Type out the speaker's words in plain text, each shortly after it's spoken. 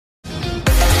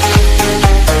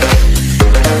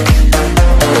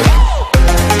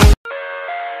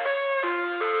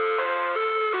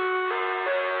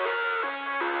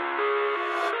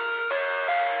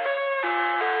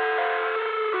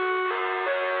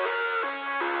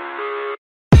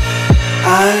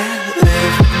I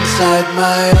live inside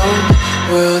my own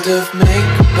world of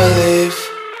make-believe.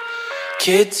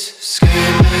 Kids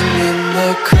screaming in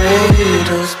the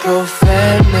cradles,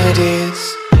 profanities.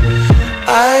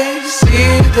 I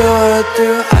see the world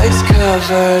through ice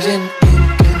covered in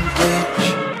ink and bleach.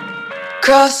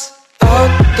 Cross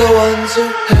out the ones who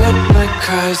heard my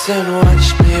cries and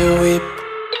watched me weep.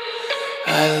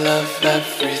 I love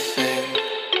everything.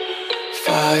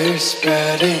 Fire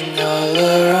spreading all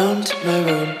around my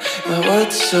room. My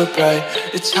world's so bright,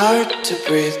 it's hard to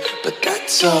breathe, but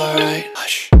that's alright.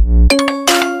 Hush.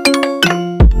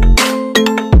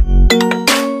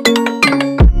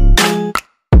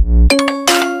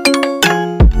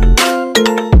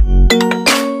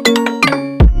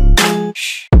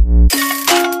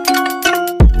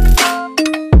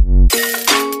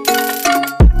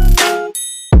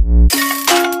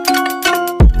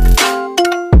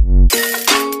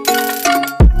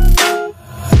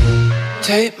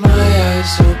 Tape my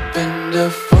eyes open to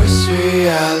force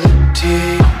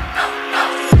reality.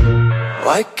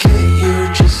 Why can't you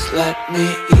just let me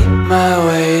eat my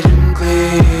weight in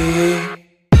glee?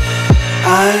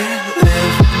 I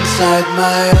live inside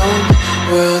my own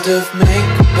world of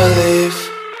make-believe.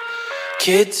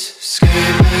 Kids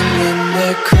screaming in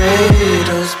their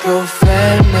cradles,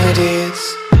 profanities.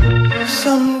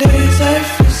 Some days I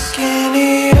feel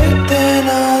skinnier than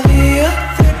all the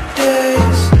other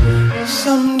days.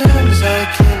 Sometimes I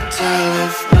can't tell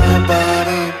if my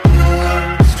body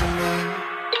belongs to me.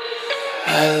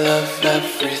 I love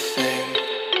everything.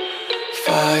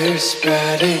 Fire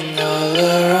spreading all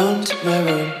around my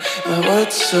room. My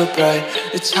world's so bright,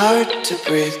 it's hard to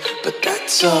breathe, but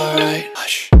that's alright.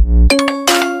 Hush.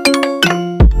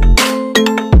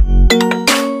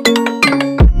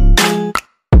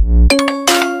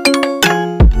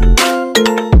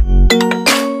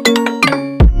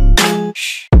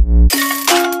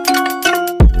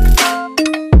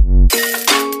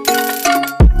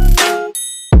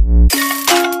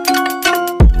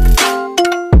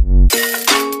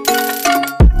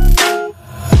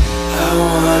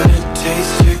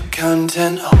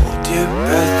 Content, hold your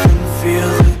breath and feel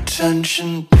the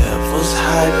tension. Devils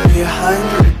hide behind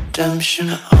redemption.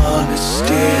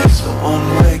 Honesty is a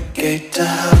one-way gate to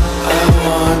hell. I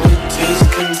wanna taste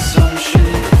consumption,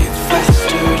 breathe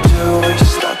faster to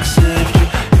waste oxygen.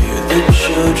 Hear the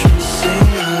children sing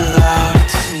aloud.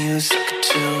 It's music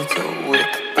till the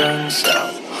wick burns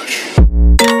out.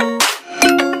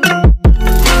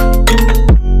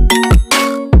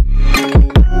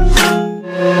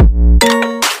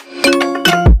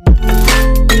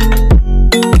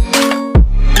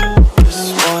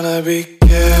 Be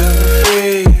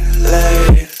carefree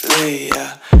lately,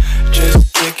 yeah.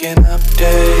 Just kicking up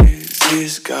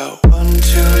daisies. Got one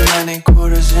too many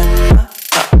quarters in my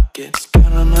pockets.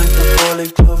 Count 'em like the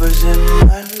 4-leaf clovers in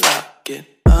my locket.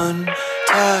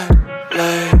 Untied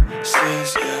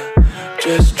laces, yeah.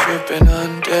 Just tripping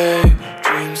on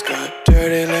daydreams. Got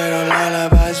dirty little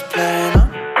lullabies playing on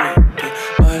repeat.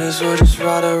 Might as well just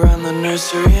ride around the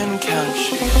nursery and count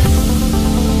sheep.